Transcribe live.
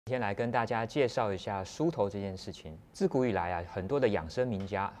今天来跟大家介绍一下梳头这件事情。自古以来啊，很多的养生名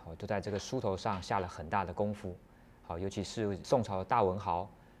家都在这个梳头上下了很大的功夫。好，尤其是宋朝的大文豪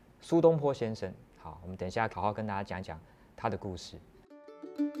苏东坡先生。好，我们等一下好好跟大家讲讲他的故事。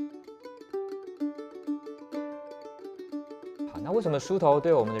好，那为什么梳头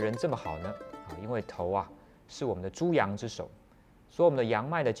对我们的人这么好呢？好，因为头啊是我们的诸阳之首，所以我们的阳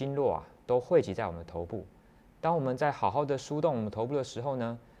脉的经络啊都汇集在我们的头部。当我们在好好的梳动我们头部的时候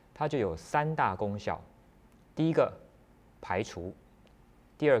呢，它就有3大功效。第一个，排除；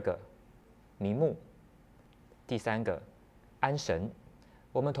第二个，明目；第三个，安神。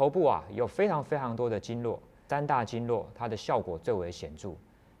我们头部啊有非常多的经络，3大经络它的效果最为显著。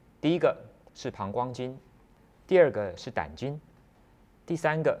第一个是膀胱经，第二个是胆经，第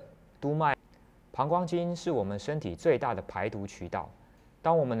三个督脉。膀胱经是我们身体最大的排毒渠道。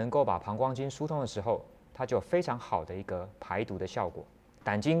当我们能够把膀胱经疏通的时候，它就有非常好的一个排毒的效果。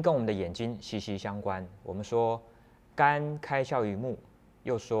胆经跟我们的眼睛息息相关。我们说肝开窍于目，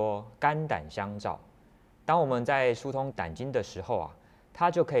又说肝胆相照。当我们在疏通胆经的时候啊，它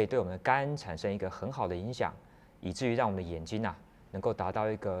就可以对我们的肝产生一个很好的影响，以至于让我们的眼睛啊能够达到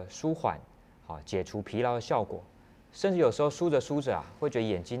一个舒缓、解除疲劳的效果。甚至有时候梳着梳着啊，会觉得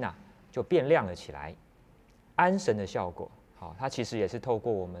眼睛啊就变亮了起来。安神的效果，好，它其实也是透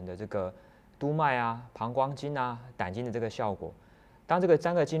过我们的这个督脉啊、膀胱经啊、胆经的这个效果。当这个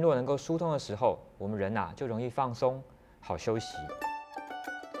3个经络能够疏通的时候，我们人啊就容易放松，好休息。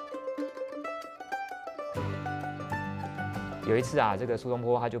有一次啊，这个苏东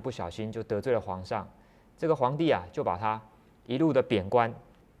坡他就不小心就得罪了皇上，这个皇帝啊就把他一路的贬官，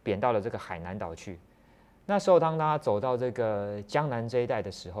贬到了这个海南岛去。那时候当他走到这个江南这一带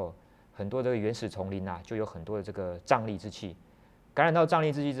的时候，很多的原始丛林啊就有很多的这个瘴疠之气，感染到瘴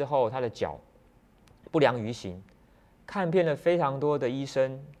疠之气之后，他的脚不良于行，看遍了非常多的医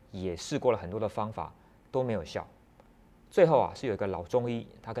生，也试过了很多的方法，都没有效。最后啊，是有一个老中医，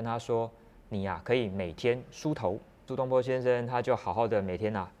他跟他说：“你呀、可以每天梳头。”苏东坡先生他就好好的每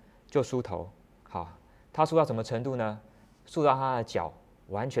天啊就梳头。好，他梳到什么程度呢？梳到他的脚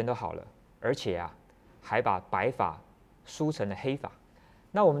完全都好了，而且啊还把白发梳成了黑发。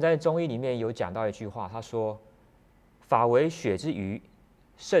那我们在中医里面有讲到一句话，他说：“发为血之余，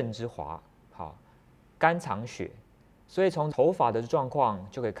肾之华。”好，肝藏血，所以从头发的状况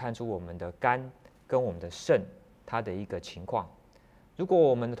就可以看出我们的肝跟我们的肾它的一个情况。如果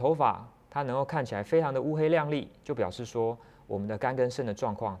我们的头发它能够看起来非常的乌黑亮丽，就表示说我们的肝跟肾的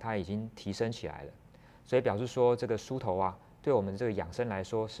状况它已经提升起来了，所以表示说这个梳头啊，对我们这个养生来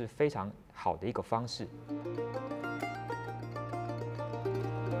说是非常好的一个方式。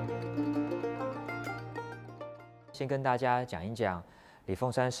先跟大家讲一讲李凤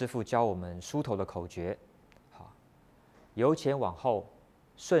山师傅教我们梳头的口诀。好，由前往后，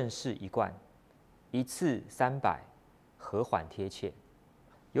顺势一贯，一次300，和缓贴切。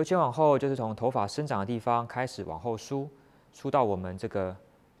由前往后就是从头发生长的地方开始往后梳，梳到我们这个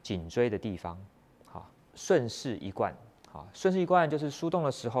颈椎的地方。好，顺势一贯。好，顺势一贯就是梳动的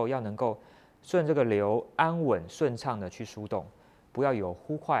时候要能够顺这个流，安稳顺畅的去梳动，不要有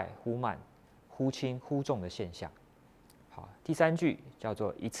忽快忽慢、忽轻忽重的现象。好，第3句叫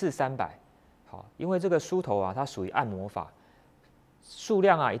做一次300。好，因为这个梳头啊，它属于按摩法，数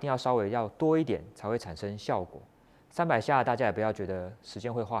量啊一定要稍微要多一点才会产生效果。300下大家也不要觉得时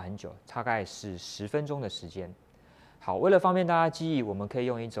间会花很久，大概是10分钟的时间。好，为了方便大家记忆，我们可以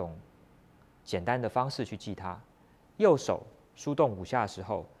用一种简单的方式去记它。右手梳动5下的时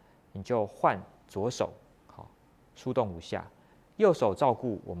候，你就换左手，好，梳动5下。右手照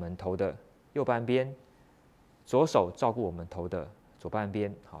顾我们头的右半边，左手照顾我们头的左半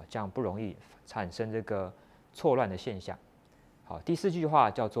边，好，这样不容易产生这个错乱的现象。好，第4句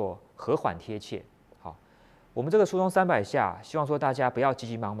话叫做和缓贴切。好，我们这个梳动300下，希望说大家不要急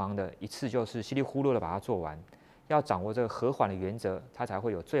急忙忙的一次就是稀里糊涂的把它做完，要掌握这个和缓的原则，它才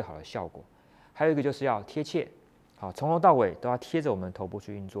会有最好的效果。还有一个就是要贴切，好，从头到尾都要贴着我们头部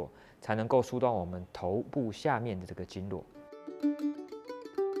去运作，才能够梳到我们头部下面的这个经络。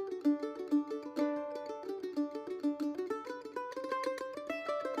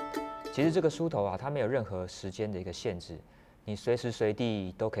其实这个梳头啊，它没有任何时间的一个限制，你随时随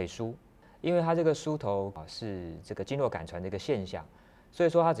地都可以梳，因为它这个梳头啊是这个经络感传的一个现象，所以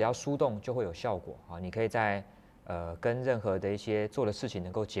说它只要梳动就会有效果啊。你可以在跟任何的一些做的事情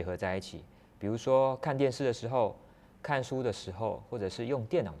能够结合在一起，比如说看电视的时候、看书的时候，或者是用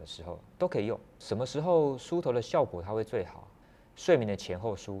电脑的时候都可以用。什么时候梳头的效果它会最好？睡眠的前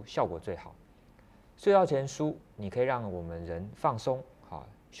后梳效果最好。睡觉前梳，你可以让我们人放松，好，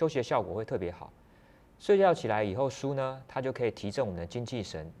休息的效果会特别好。睡觉起来以后梳呢，它就可以提振我们的精气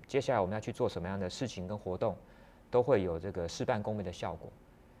神。接下来我们要去做什么样的事情跟活动，都会有这个事半功倍的效果。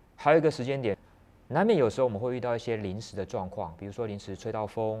还有一个时间点，难免有时候我们会遇到一些临时的状况，比如说临时吹到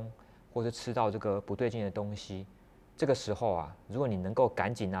风，或是吃到这个不对劲的东西。这个时候啊，如果你能够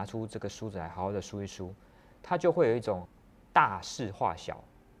赶紧拿出这个梳子来好好的梳一梳，它就会有一种大事化小、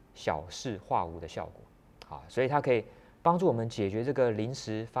小事化无的效果。好，所以它可以帮助我们解决这个临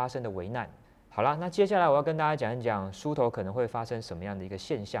时发生的危难。好了，那接下来我要跟大家讲一讲梳头可能会发生什么样的一个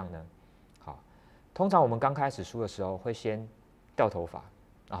现象呢？好，通常我们刚开始梳的时候会先掉头发，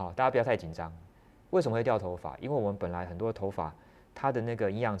大家不要太紧张。为什么会掉头发？因为我们本来很多头发它的那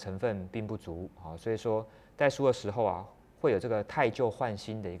个营养成分并不足，所以说在梳的时候啊，会有这个汰旧换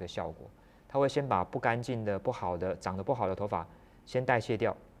新的一个效果。它会先把不干净的、不好的、长得不好的头发先代谢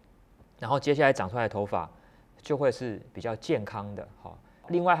掉，然后接下来长出来的头发就会是比较健康的。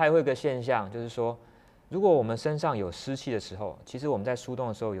另外还有一个现象就是说，如果我们身上有湿气的时候，其实我们在梳动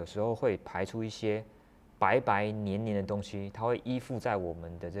的时候，有时候会排出一些白白黏黏的东西，它会依附在我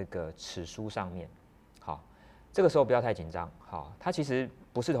们的这个齿梳上面。好，这个时候不要太紧张。好，它其实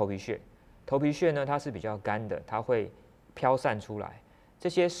不是头皮屑，头皮屑呢它是比较干的，它会飘散出来。这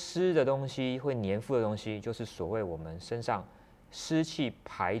些湿的东西会粘附的东西，就是所谓我们身上湿气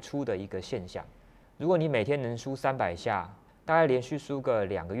排出的一个现象。如果你每天能梳300下，大概连续梳个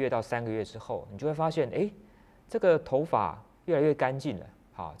2个月到3个月之后，你就会发现，这个头发越来越干净了。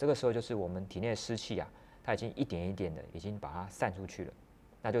好，这个时候就是我们体内的湿气啊，它已经一点一点的已经把它散出去了，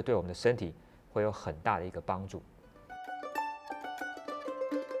那就对我们的身体会有很大的一个帮助。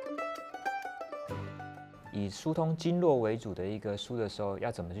以疏通经络为主的一个梳的时候，要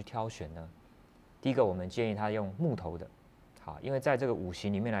怎么去挑选呢？第一个，我们建议它用木头的，好，因为在这个5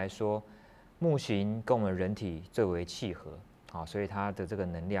行里面来说，木型跟我们人体最为契合，好，所以它的这个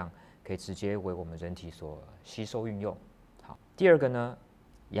能量可以直接为我们人体所吸收运用。好，第二个呢，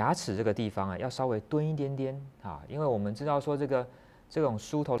牙齿这个地方啊，要稍微蹲一点点啊，因为我们知道说这种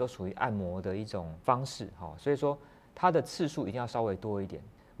梳头都属于按摩的一种方式，好，所以说它的次数一定要稍微多一点。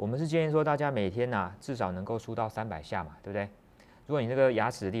我们是建议说大家每天至少能够梳到300下嘛，对不对？如果你那个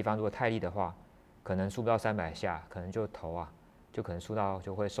牙齿的地方如果太利的话，可能梳不到300下，可能就头就可能梳到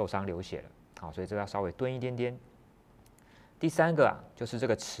就会受伤流血了。好，所以这个要稍微蹲一点点。第三个就是这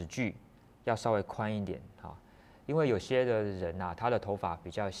个齿距要稍微宽一点，因为有些的人他的头发比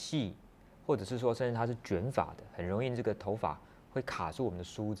较细，或者是说甚至他是卷发的，很容易这个头发会卡住我们的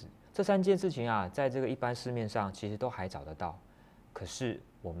梳子。这3件事情在这个一般市面上其实都还找得到。可是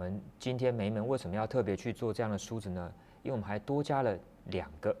我们今天梅门为什么要特别去做这样的梳子呢？因为我们还多加了2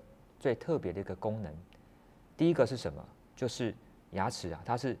个最特别的一个功能。第一个是什么？就是牙齿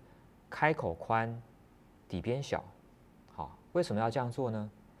它是开口宽，底边小。好，为什么要这样做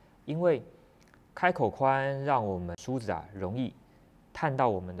呢？因为开口宽让我们梳子容易探到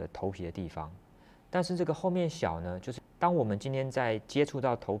我们的头皮的地方，但是这个后面小呢，就是当我们今天在接触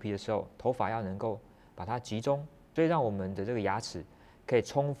到头皮的时候，头发要能够把它集中。所以让我们的这个牙齿可以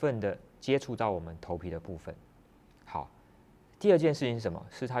充分的接触到我们头皮的部分。好，第二件事情是什么？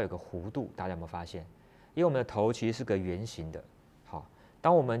是它有个弧度，大家有没有发现？因为我们的头其实是个圆形的。好，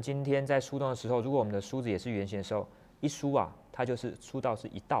当我们今天在梳动的时候，如果我们的梳子也是圆形的时候，一梳它就是梳到是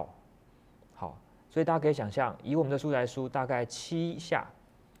一道。好，所以大家可以想象，以我们的梳子来梳，大概7下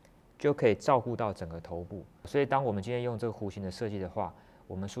就可以照顾到整个头部。所以当我们今天用这个弧形的设计的话，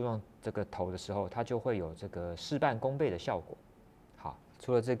我们梳动这个头的时候，它就会有这个事半功倍的效果。好，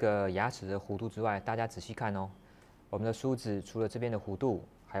除了这个牙齿的弧度之外，大家仔细看哦，我们的梳子除了这边的弧度，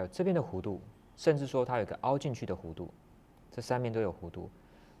还有这边的弧度，甚至说它有一个凹进去的弧度，这3面都有弧度。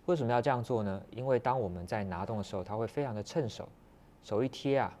为什么要这样做呢？因为当我们在拿动的时候，它会非常的趁手，手一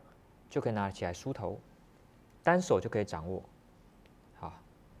贴就可以拿起来梳头，单手就可以掌握。好，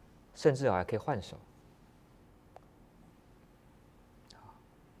甚至还可以换手。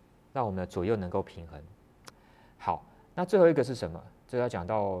让我们的左右能够平衡。好，那最后一个是什么？这要讲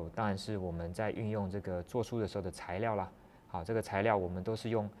到，当然是我们在运用这个做梳的时候的材料啦。好，这个材料我们都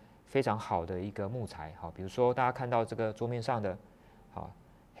是用非常好的一个木材。好，比如说大家看到这个桌面上的，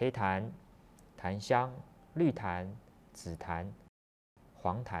黑檀、檀香、绿檀、紫檀、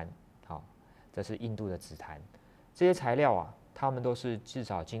黄檀。好，这是印度的紫檀。这些材料它们都是至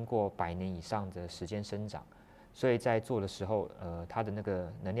少经过100年以上的时间生长。所以在做的时候，它的那个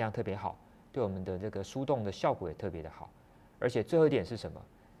能量特别好，对我们的这个梳动的效果也特别的好。而且最后一点是什么？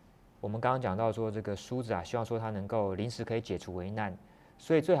我们刚刚讲到说这个梳子希望说它能够临时可以解除危难，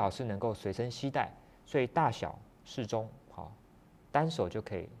所以最好是能够随身携带，所以大小适中，好，单手就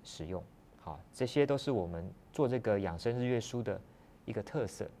可以使用。好，这些都是我们做这个养生日月梳的一个特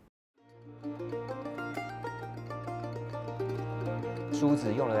色。梳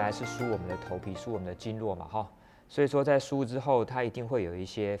子用来是梳我们的头皮、梳我们的经络嘛，哈。所以说在梳之后，它一定会有一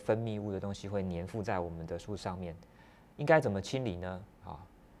些分泌物的东西会粘附在我们的梳上面。应该怎么清理呢？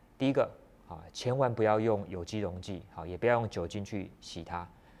第一个千万不要用有机溶剂，也不要用酒精去洗它。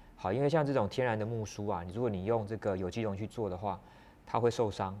好，因为像这种天然的木梳啊，如果你用这个有机溶去做的话，它会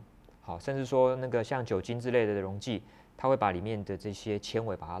受伤。好，甚至说那个像酒精之类的溶剂，它会把里面的这些纤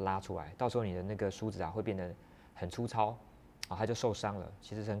维把它拉出来，到时候你的那个梳子会变得很粗糙，它就受伤了，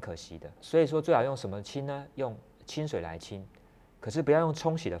其实是很可惜的。所以说最好用什么清呢？用清水来清，可是不要用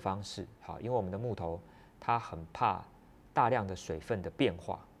冲洗的方式。好，因为我们的木头它很怕大量的水分的变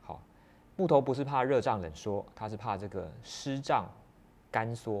化。好，木头不是怕热胀冷缩，它是怕这个湿胀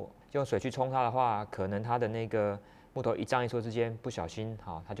干缩。用水去冲它的话，可能它的那个木头一胀一缩之间，不小心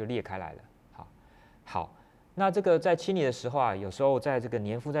它就裂开来了。好，那这个在清理的时候有时候在这个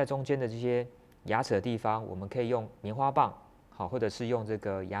粘附在中间的这些牙齿的地方，我们可以用棉花棒，或者是用这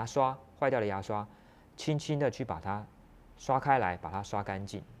个牙刷，坏掉的牙刷，轻轻的去把它刷开来，把它刷干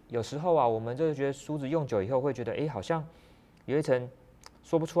净。有时候我们就觉得梳子用久以后会觉得，好像有一层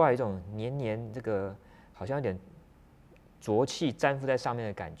说不出来一种黏黏，这个好像有点浊气粘附在上面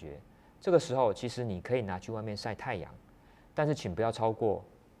的感觉。这个时候其实你可以拿去外面晒太阳，但是请不要超过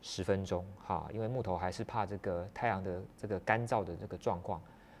10分钟，因为木头还是怕这个太阳的这个干燥的这个状况。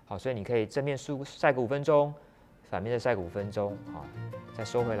好，所以你可以正面晒个5分钟，反面再晒个5分钟，再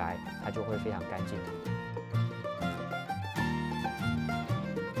收回来，它就会非常干净。